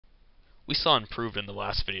We saw and proved in the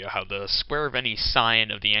last video how the square of any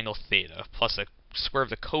sine of the angle theta plus the square of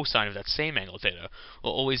the cosine of that same angle theta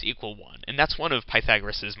will always equal 1. And that's one of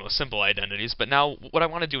Pythagoras' most simple identities, but now what I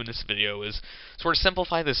want to do in this video is sort of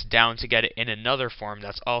simplify this down to get it in another form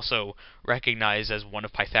that's also recognized as one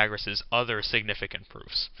of Pythagoras' other significant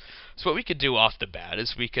proofs. So what we could do off the bat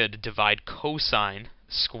is we could divide cosine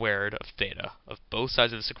squared of theta of both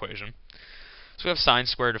sides of this equation. So we have sine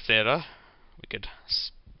squared of theta. We could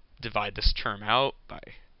divide this term out by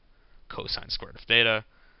cosine squared of theta.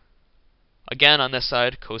 Again, on this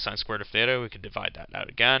side, cosine squared of theta, we could divide that out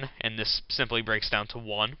again, and this simply breaks down to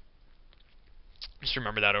 1. Just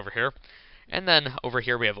remember that over here. And then over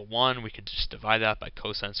here we have a 1, we could just divide that by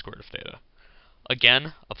cosine squared of theta.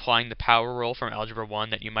 Again, applying the power rule from Algebra 1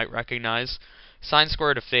 that you might recognize, sine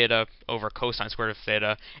squared of theta over cosine squared of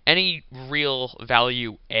theta, any real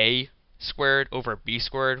value a squared over b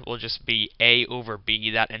squared will just be a over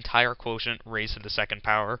b, that entire quotient raised to the second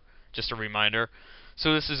power, just a reminder.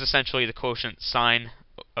 So this is essentially the quotient sine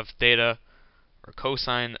of theta or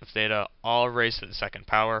cosine of theta all raised to the second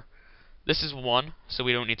power. This is 1, so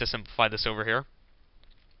we don't need to simplify this over here.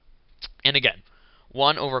 And again,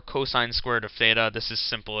 1 over cosine squared of theta, this is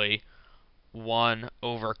simply 1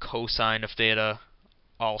 over cosine of theta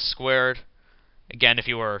all squared. Again, if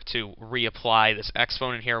you were to reapply this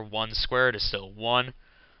exponent here, 1 squared is still 1.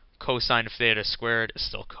 Cosine of theta squared is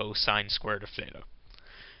still cosine squared of theta.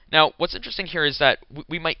 Now, what's interesting here is that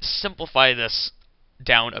we might simplify this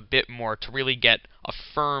down a bit more to really get a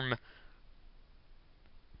firm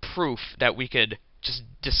proof that we could just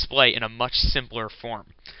display in a much simpler form.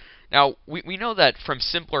 Now, we know that from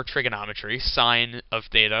simpler trigonometry, sine of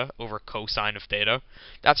theta over cosine of theta,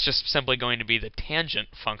 that's just simply going to be the tangent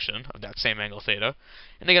function of that same angle theta.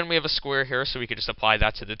 And again, we have a square here, so we could just apply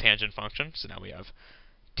that to the tangent function. So now we have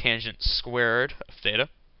tangent squared of theta.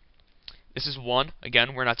 This is 1.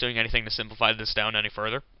 Again, we're not doing anything to simplify this down any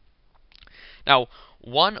further. Now,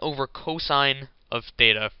 1 over cosine of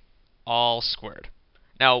theta all squared.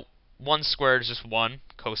 Now, 1 squared is just 1.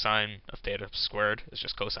 Cosine of theta squared is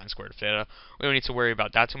just cosine squared of theta. We don't need to worry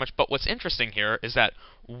about that too much. But what's interesting here is that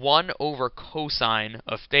 1 over cosine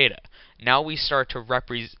of theta. Now we start to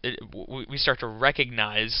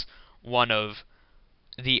recognize one of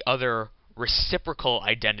the other reciprocal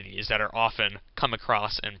identities that are often come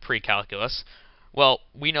across in pre-calculus. Well,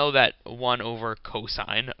 we know that 1 over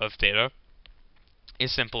cosine of theta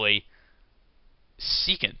is simply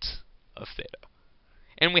secant of theta.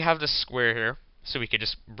 And we have this square here, so we could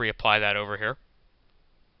just reapply that over here.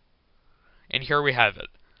 And here we have it.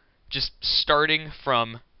 Just starting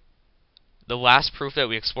from the last proof that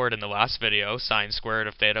we explored in the last video, sine squared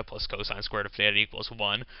of theta plus cosine squared of theta equals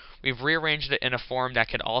 1, we've rearranged it in a form that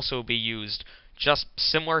could also be used just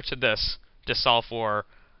similar to this to solve for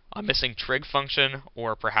a missing trig function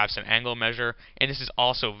or perhaps an angle measure, and this is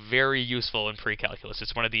also very useful in pre-calculus.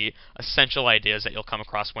 It's one of the essential ideas that you'll come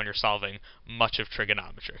across when you're solving much of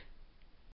trigonometry.